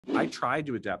I tried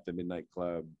to adapt The Midnight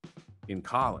Club in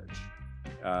college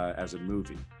as a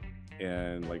movie.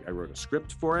 And like I wrote a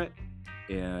script for it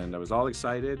and I was all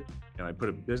excited. And I put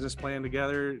a business plan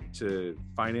together to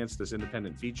finance this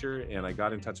independent feature. And I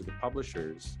got in touch with the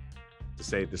publishers to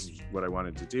say this is what I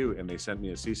wanted to do. And they sent me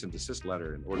a cease and desist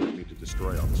letter and ordered me to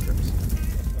destroy all the scripts.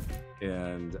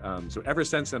 And so ever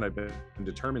since then, I've been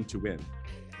determined to win.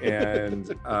 And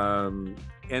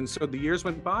so the years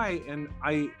went by and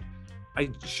I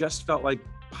just felt like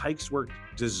Pike's work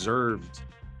deserved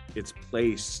its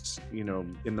place, you know,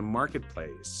 in the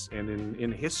marketplace and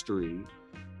in history,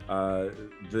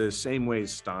 the same way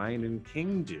Stein and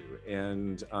King do.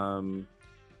 And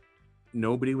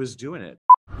nobody was doing it.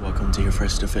 Welcome to your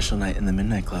first official night in the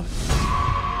Midnight Club.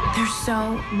 There's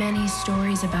so many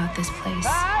stories about this place.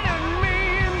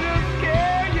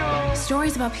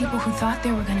 Stories about people who thought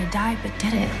they were gonna die but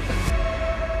didn't.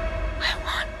 I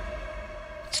want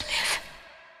to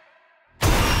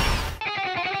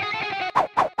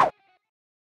live.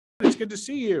 It's good to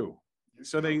see you.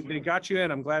 So they got you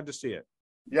in. I'm glad to see it.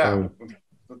 Yeah.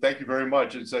 Thank you very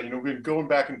much. It's you know, we've been going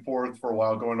back and forth for a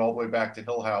while, going all the way back to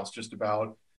Hill House, just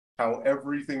about how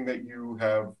everything that you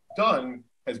have done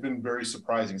has been very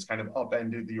surprising. It's kind of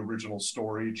upended the original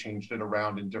story, changed it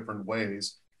around in different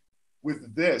ways.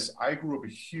 With this, I grew up a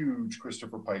huge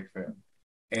Christopher Pike fan.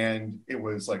 And it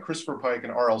was like Christopher Pike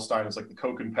and R.L. Stein was like the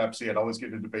Coke and Pepsi. I'd always get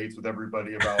into debates with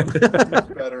everybody about who's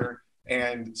better.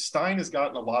 And Stein has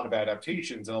gotten a lot of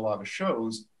adaptations and a lot of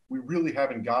shows. We really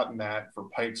haven't gotten that for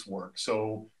Pike's work.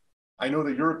 So I know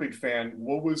that you're a big fan.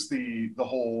 What was the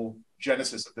whole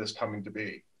genesis of this coming to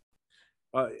be?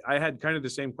 I had kind of the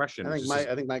same question. I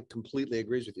think Mike completely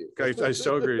agrees with you. I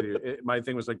so agree with you. My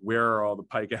thing was like, where are all the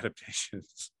Pike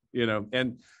adaptations? You know,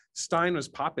 and Stein was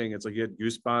popping. It's like you had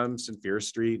Goosebumps and Fear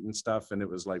Street and stuff, and it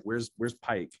was like, where's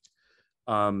Pike?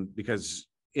 Because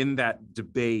in that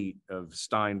debate of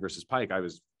Stein versus Pike, I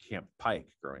was Camp Pike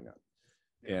growing up,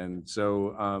 and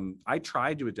so I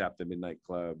tried to adapt The Midnight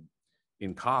Club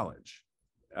in college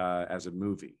as a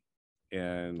movie,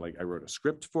 and like I wrote a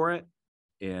script for it,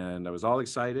 and I was all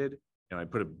excited. And I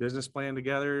put a business plan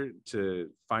together to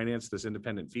finance this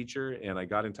independent feature, and I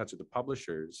got in touch with the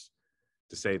publishers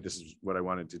to say this is what I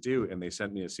wanted to do, and they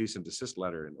sent me a cease and desist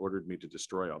letter and ordered me to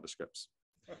destroy all the scripts.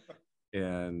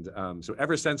 And so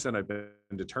ever since then, I've been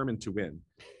determined to win.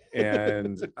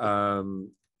 And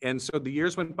so the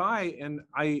years went by, and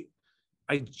I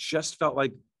just felt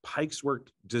like Pike's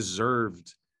work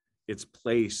deserved its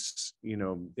place, you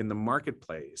know, in the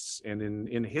marketplace and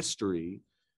in history,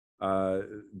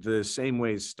 the same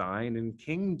way Stein and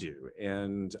King do.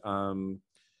 And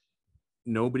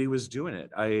nobody was doing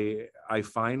it. I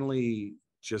finally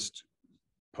just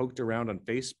poked around on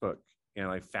Facebook and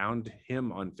I found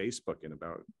him on Facebook in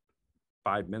about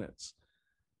 5 minutes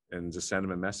and just sent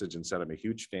him a message and said, I'm a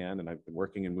huge fan and I've been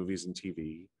working in movies and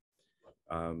TV.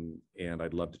 And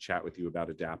I'd love to chat with you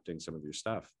about adapting some of your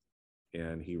stuff.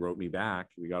 And he wrote me back,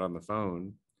 we got on the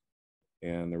phone,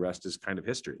 and the rest is kind of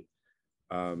history.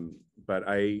 But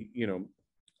I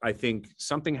think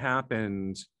something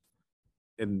happened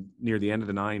near the end of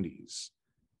the 90s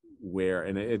where,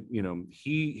 and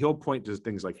he'll point to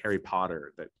things like Harry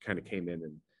Potter that kind of came in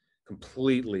and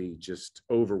completely just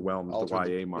overwhelmed the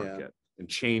YA market and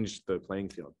changed the playing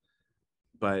field.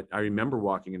 But I remember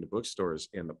walking into bookstores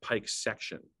and the Pike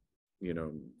section, you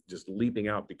know, just leaping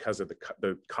out because of the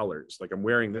colors. Like I'm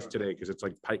wearing this today because it's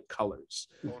like Pike colors.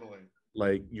 Totally.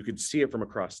 Like you could see it from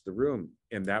across the room,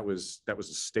 and that was a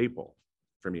staple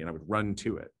for me, and I would run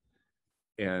to it.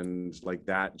 And like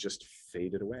that just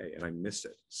faded away and I miss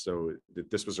it. So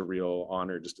this was a real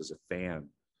honor just as a fan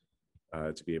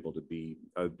to be able to be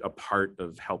a part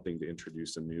of helping to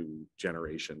introduce a new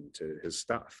generation to his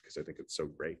stuff, because I think it's so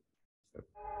great.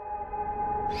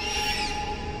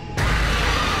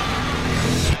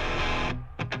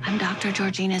 I'm Dr.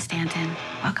 Georgina Stanton.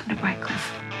 Welcome to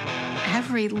Brightcliffe.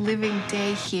 Every living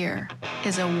day here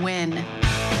is a win.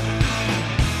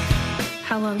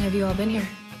 How long have you all been here?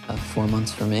 4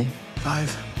 months for me. 5.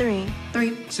 3.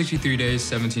 63 days,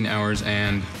 17 hours,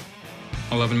 and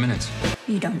 11 minutes.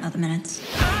 You don't know the minutes.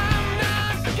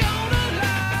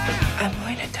 I'm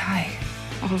going to die.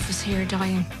 All of us here are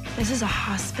dying. This is a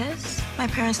hospice? My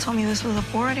parents told me this was a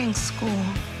boarding school.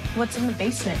 What's in the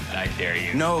basement? I dare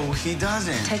you. No, he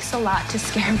doesn't. It takes a lot to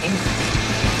scare me.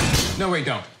 No, wait,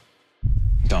 don't.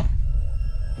 Don't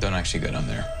actually go down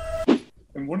there.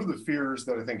 And one of the fears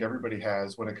that I think everybody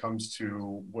has when it comes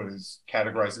to what is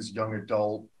categorized as young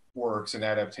adult works and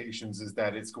adaptations is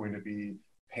that it's going to be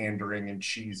pandering and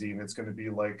cheesy, and it's going to be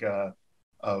like a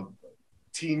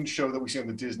teen show that we see on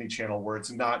the Disney Channel where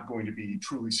it's not going to be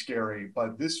truly scary,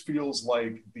 but this feels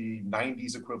like the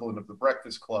 90s equivalent of the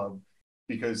Breakfast Club,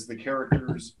 because the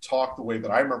characters talk the way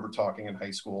that I remember talking in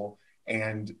high school,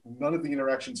 and none of the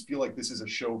interactions feel like this is a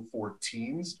show for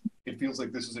teens. It feels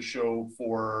like this is a show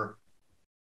for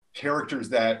characters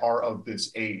that are of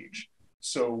this age.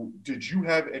 So did you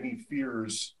have any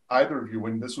fears, either of you,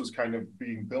 when this was kind of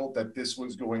being built, that this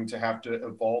was going to have to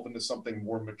evolve into something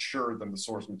more mature than the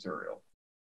source material?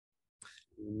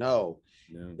 No,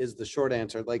 is the short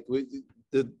answer. Like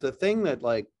the thing that,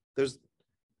 like, there's,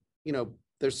 you know,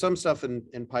 there's some stuff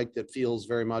in Pike that feels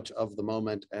very much of the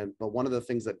moment, but one of the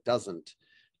things that doesn't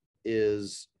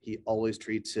is he always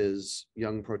treats his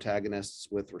young protagonists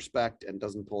with respect and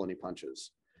doesn't pull any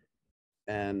punches.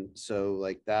 And so,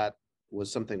 like, that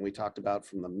was something we talked about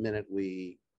from the minute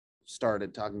we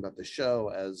started talking about the show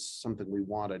as something we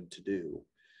wanted to do.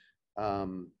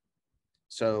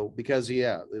 So because,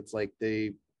 yeah, it's like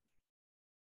I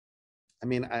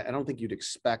don't think you'd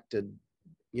expected,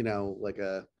 you know, like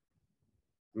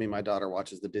my daughter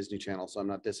watches the Disney Channel, so I'm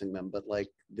not dissing them, but like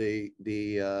you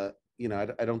know,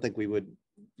 I don't think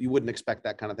you wouldn't expect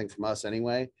that kind of thing from us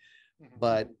anyway. Mm-hmm.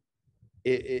 But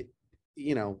it,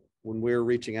 you know, when we're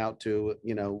reaching out to,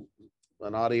 you know,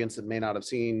 an audience that may not have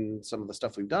seen some of the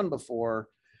stuff we've done before,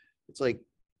 it's like,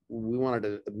 we wanted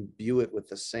to imbue it with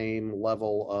the same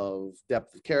level of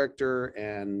depth of character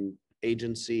and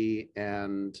agency,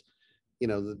 and, you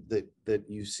know, that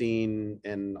you've seen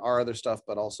in our other stuff,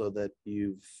 but also that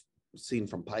you've seen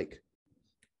from Pike.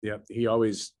 Yeah, he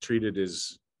always treated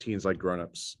his teens like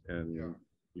grown-ups, and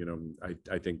you know,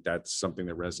 I think that's something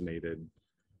that resonated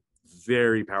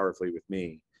very powerfully with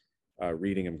me,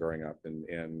 reading him growing up,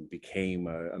 and became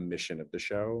a mission of the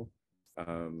show.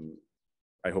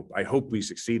 I hope we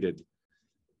succeeded,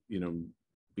 you know,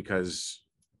 because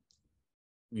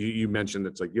you mentioned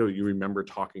it's like, you remember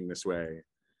talking this way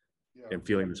and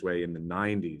feeling this way in the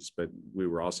 90s, but we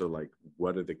were also like,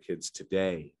 what are the kids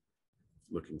today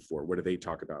looking for? What do they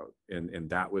talk about? And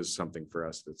that was something for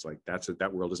us that's like,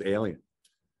 that world is alien.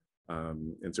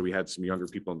 And so we had some younger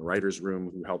people in the writer's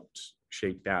room who helped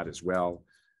shape that as well.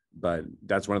 But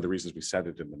that's one of the reasons we said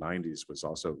it in the 90s, was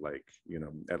also like, you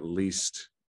know, at least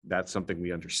that's something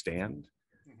we understand.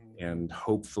 Mm-hmm. And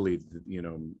hopefully, you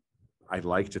know, I'd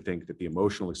like to think that the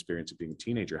emotional experience of being a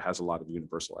teenager has a lot of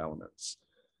universal elements.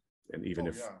 And even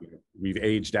you know, we've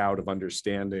aged out of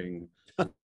understanding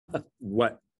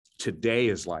what today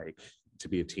is like to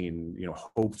be a teen, you know,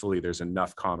 hopefully there's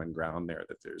enough common ground there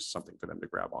that there's something for them to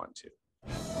grab onto.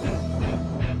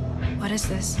 What is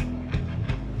this?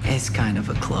 It's kind of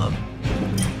a club.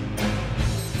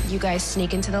 You guys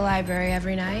sneak into the library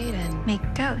every night and make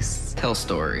ghosts. Tell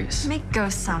stories. Make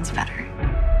ghosts sounds better.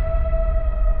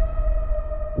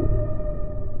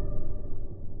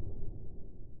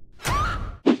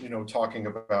 You know, talking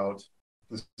about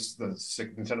the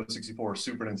Nintendo 64,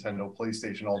 Super Nintendo,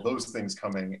 PlayStation, all those things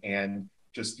coming, and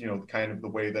just, you know, kind of the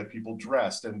way that people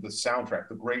dressed and the soundtrack,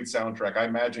 the great soundtrack. I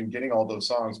imagine getting all those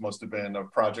songs must have been a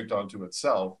project unto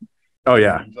itself. Oh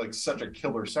yeah, like such a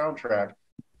killer soundtrack.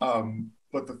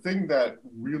 But the thing that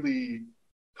really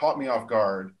caught me off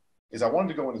guard is I wanted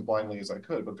to go in as blindly as I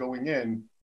could, but going in,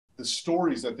 the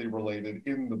stories that they related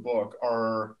in the book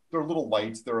they're a little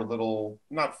light, they're a little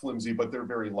not flimsy, but they're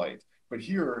very light. But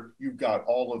here you've got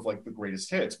all of like the greatest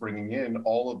hits, bringing in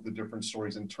all of the different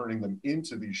stories and turning them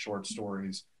into these short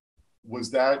stories.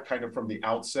 Was that kind of from the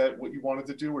outset what you wanted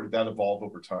to do, or did that evolve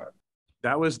over time?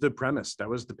 That was the premise. That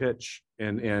was the pitch.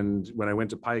 And when I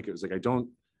went to Pike, it was like, I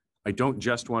don't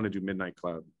just want to do Midnight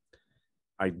Club.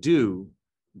 I do,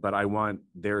 but I want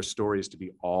their stories to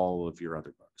be all of your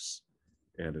other books,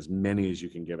 and as many as you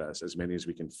can give us, as many as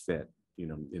we can fit, you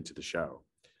know, into the show.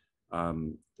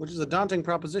 Which is a daunting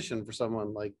proposition for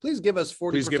someone. Like, please give us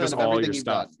 40% please give us of all everything your you've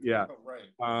stuff. done. Yeah. Oh,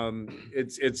 right.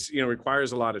 It's you know,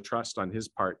 requires a lot of trust on his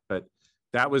part, but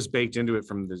that was baked into it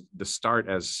from the start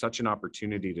as such an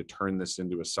opportunity to turn this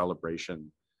into a celebration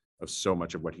of so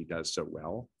much of what he does so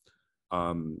well.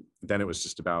 Then it was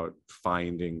just about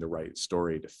finding the right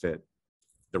story to fit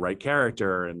the right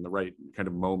character and the right kind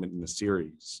of moment in the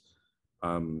series,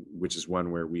 which is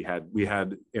one where we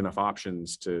had enough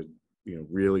options to, you know,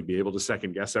 really be able to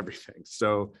second guess everything.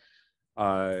 So,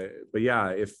 but yeah,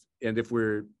 if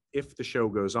the show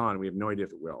goes on, we have no idea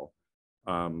if it will.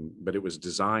 But it was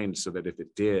designed so that if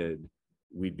it did,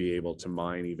 we'd be able to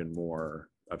mine even more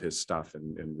of his stuff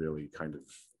and really kind of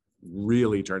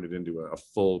really turn it into a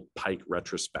full Pike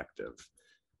retrospective.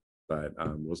 But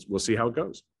we'll see how it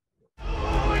goes.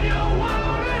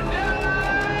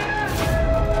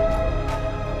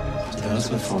 To those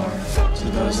before, to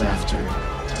those after,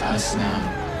 Us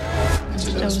now.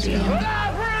 Into those beyond.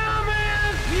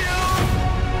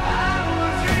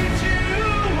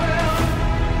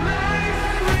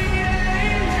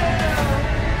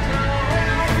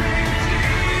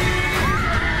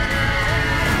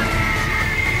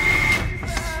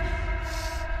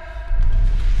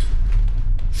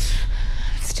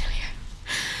 Still here.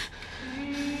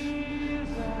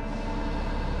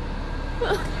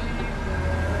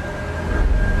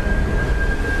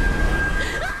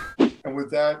 And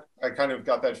with that, I kind of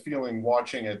got that feeling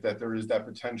watching it that there is that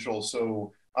potential.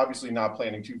 So obviously not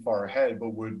planning too far ahead,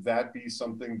 but would that be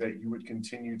something that you would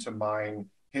continue to mine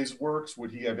his works?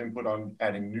 Would he have input on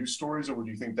adding new stories, or would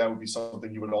you think that would be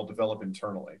something you would all develop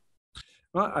internally?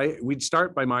 Well, we'd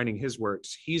start by mining his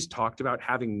works. He's talked about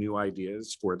having new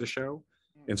ideas for the show.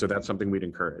 And so that's something we'd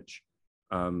encourage.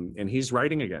 And he's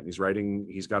writing again.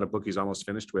 He's got a book he's almost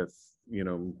finished with, you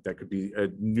know, that could be a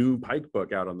new Pike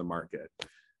book out on the market.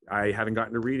 I haven't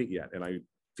gotten to read it yet, and I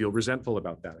feel resentful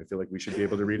about that. I feel like we should be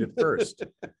able to read it first.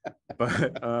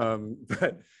 I'm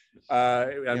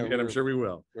sure we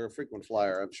will. We're a frequent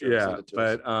flyer, I'm sure. Yeah,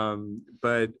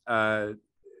 but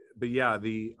yeah,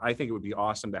 I think it would be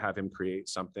awesome to have him create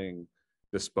something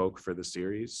bespoke for the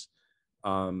series.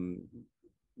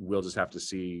 We'll just have to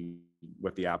see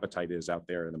what the appetite is out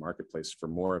there in the marketplace for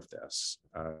more of this.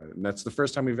 And that's the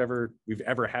first time we've ever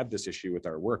had this issue with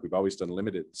our work. We've always done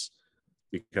limiteds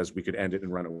because we could end it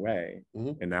and run away.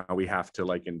 And now we have to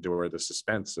like endure the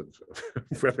suspense of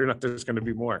whether or not there's going to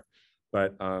be more.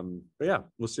 But yeah,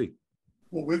 we'll see.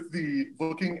 Well, with the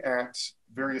looking at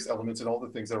various elements and all the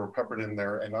things that were peppered in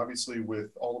there, and obviously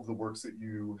with all of the works that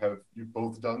you've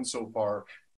both done so far,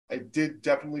 it did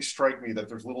definitely strike me that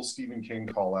there's little Stephen King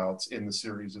call outs in the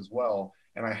series as well.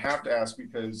 And I have to ask,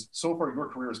 because so far your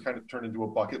career has kind of turned into a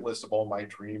bucket list of all my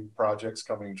dream projects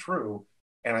coming true.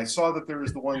 And I saw that there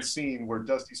is the one scene where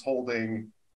Dusty's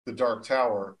holding the Dark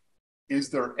Tower. Is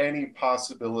there any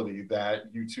possibility that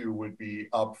you two would be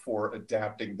up for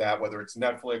adapting that, whether it's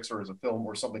Netflix or as a film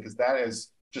or something? Because that has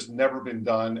just never been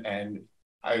done, and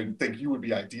I think you would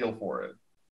be ideal for it.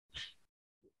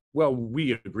 Well,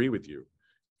 we agree with you.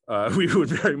 We would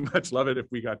very much love it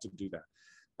if we got to do that.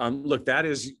 Look, that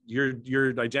is,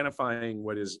 you're identifying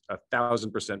what is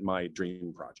 1,000% my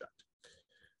dream project.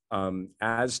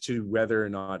 As to whether or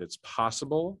not it's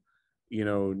possible, you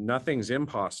know, nothing's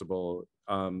impossible.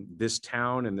 This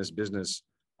town and this business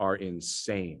are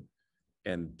insane.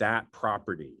 And that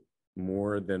property,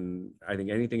 more than I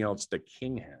think anything else that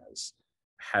King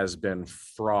has been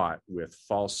fraught with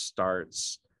false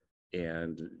starts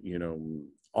and, you know,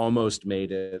 almost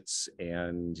made it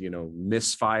and, you know,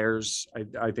 misfires,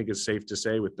 I think is safe to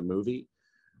say with the movie.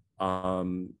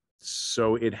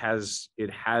 So it has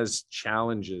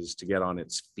challenges to get on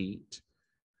its feet,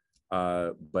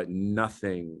 but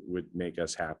nothing would make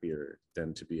us happier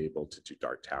than to be able to do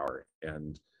Dark Tower.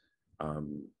 And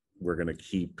we're going to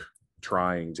keep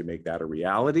trying to make that a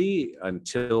reality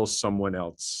until someone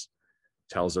else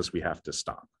tells us we have to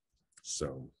stop.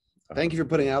 So thank you for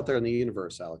putting it out there in the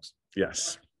universe, Alex.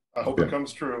 Yes. I hope it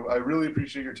comes true. I really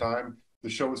appreciate your time. The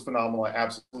show was phenomenal. I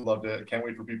absolutely loved it. I can't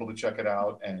wait for people to check it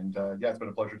out. And yeah, it's been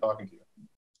a pleasure talking to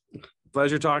you.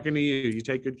 Pleasure talking to you. You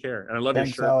take good care. And I love your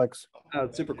shirt. Alex. Oh,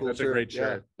 it's super cool. That's a great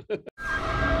shirt. Yeah.